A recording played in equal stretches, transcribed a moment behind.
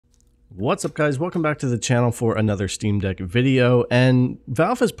What's up, guys? Welcome back to the channel for another Steam Deck video. And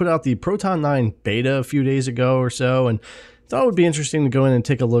Valve has put out the Proton 9 beta a few days ago or so, and thought it would be interesting to go in and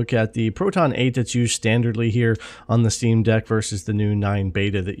take a look at the Proton 8 that's used standardly here on the Steam Deck versus the new 9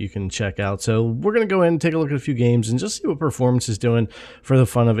 beta that you can check out. So we're going to go in and take a look at a few games and just see what performance is doing for the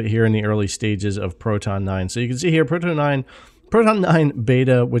fun of it here in the early stages of Proton 9. So you can see here Proton 9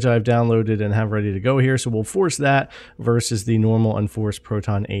 beta, which I've downloaded and have ready to go here. So we'll force that versus the normal unforced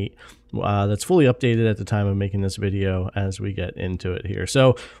Proton 8 that's fully updated at the time of making this video as we get into it here.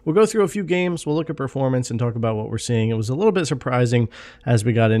 So we'll go through a few games, we'll look at performance and talk about what we're seeing. It was a little bit surprising as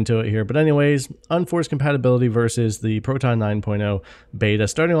we got into it here. But anyways, unforced compatibility versus the Proton 9.0 beta.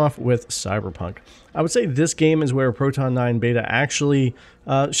 Starting off with Cyberpunk. I would say this game is where Proton 9 beta actually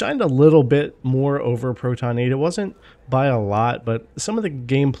shined a little bit more over Proton 8. It wasn't by a lot, but some of the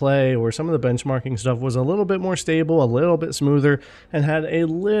gameplay or some of the benchmarking stuff was a little bit more stable, a little bit smoother, and had a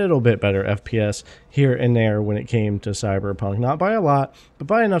little bit better FPS here and there when it came to Cyberpunk. Not by a lot, but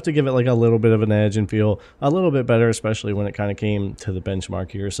by enough to give it like a little bit of an edge and feel a little bit better, especially when it kind of came to the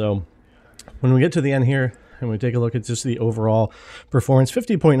benchmark here. So when we get to the end here, and we take a look at just the overall performance,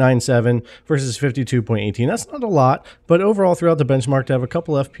 50.97 versus 52.18. That's not a lot, but overall throughout the benchmark to have a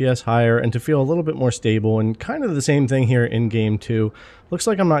couple FPS higher and to feel a little bit more stable, and kind of the same thing here in game 2. Looks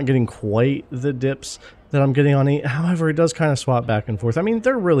like I'm not getting quite the dips that I'm getting on 8. However, it does kind of swap back and forth. I mean,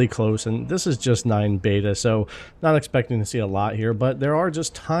 they're really close, and this is just 9 beta, so not expecting to see a lot here, but there are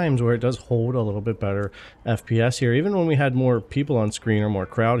just times where it does hold a little bit better FPS here. Even when we had more people on screen or more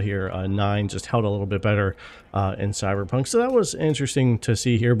crowd here, 9 just held a little bit better in Cyberpunk. So that was interesting to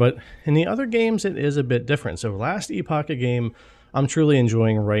see here, but in the other games, it is a bit different. So Last Epoch, a game I'm truly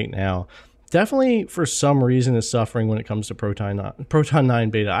enjoying right now, definitely for some reason is suffering when it comes to Proton 9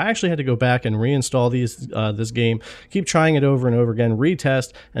 beta. I actually had to go back and reinstall this game, keep trying it over and over again,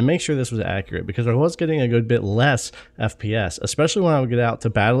 retest, and make sure this was accurate, because I was getting a good bit less FPS, especially when I would get out to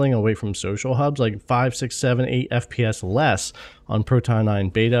battling away from social hubs, like 5, 6, 7, 8 FPS less on Proton 9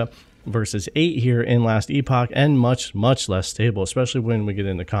 beta versus 8 here in Last Epoch, and much less stable, especially when we get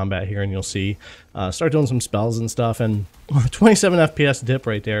into combat here, and you'll see start doing some spells and stuff, and 27 FPS dip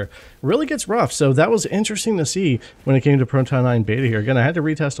right there really gets rough. So that was interesting to see when it came to Proton 9 beta here. Again, I had to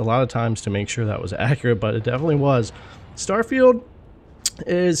retest a lot of times to make sure that was accurate, but it definitely was. Starfield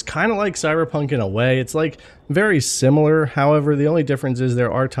is kind of like Cyberpunk in a way. It's like very similar. However, the only difference is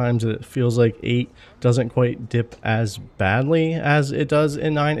there are times that it feels like 8 doesn't quite dip as badly as it does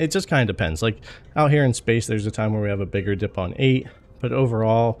in 9. It just kind of depends. Like out here in space, there's a time where we have a bigger dip on 8. But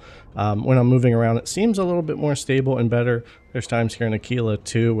overall, when I'm moving around, it seems a little bit more stable and better. There's times here in Aquila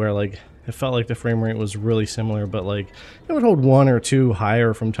too where like it felt like the frame rate was really similar, but like it would hold 1 or 2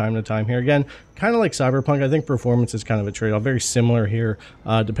 higher from time to time here. Again, kind of like Cyberpunk, I think performance is kind of a trade-off. Very similar here,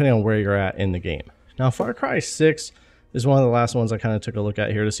 depending on where you're at in the game. Now, Far Cry 6 is one of the last ones I kind of took a look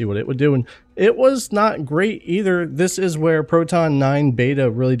at here to see what it would do, and it was not great either. This is where Proton 9 beta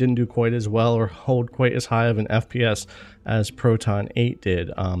really didn't do quite as well or hold quite as high of an FPS as Proton 8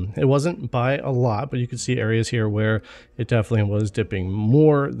 did. It wasn't by a lot, but you could see areas here where it definitely was dipping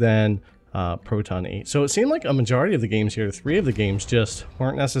more than Proton 8. So it seemed like a majority of the games here, 3 of the games, just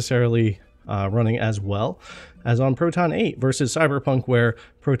weren't necessarily running as well as on Proton 8 versus Cyberpunk, where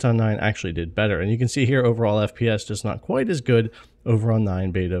Proton 9 actually did better. And you can see here overall FPS just not quite as good over on 9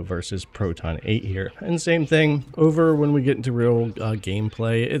 beta versus Proton 8 here. And same thing over when we get into real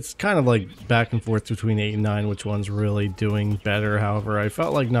gameplay. It's kind of like back and forth between 8 and 9, which one's really doing better. However, I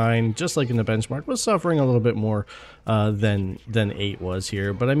felt like 9, just like in the benchmark, was suffering a little bit more than 8 was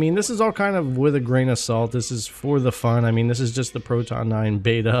here. But I mean, this is all kind of with a grain of salt. This is for the fun. I mean, this is just the Proton 9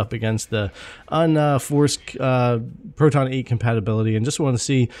 beta up against the unforced Proton 8 compatibility, and just want to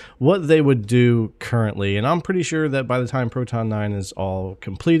see what they would do currently. And I'm pretty sure that by the time Proton 9 is all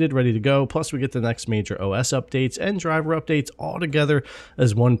completed, ready to go, plus we get the next major OS updates and driver updates all together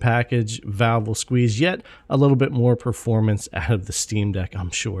as one package, Valve will squeeze yet a little bit more performance out of the Steam Deck,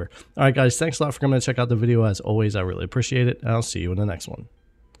 I'm sure. All right, guys, thanks a lot for coming to check out the video. As always, I really appreciate it, and I'll see you in the next one.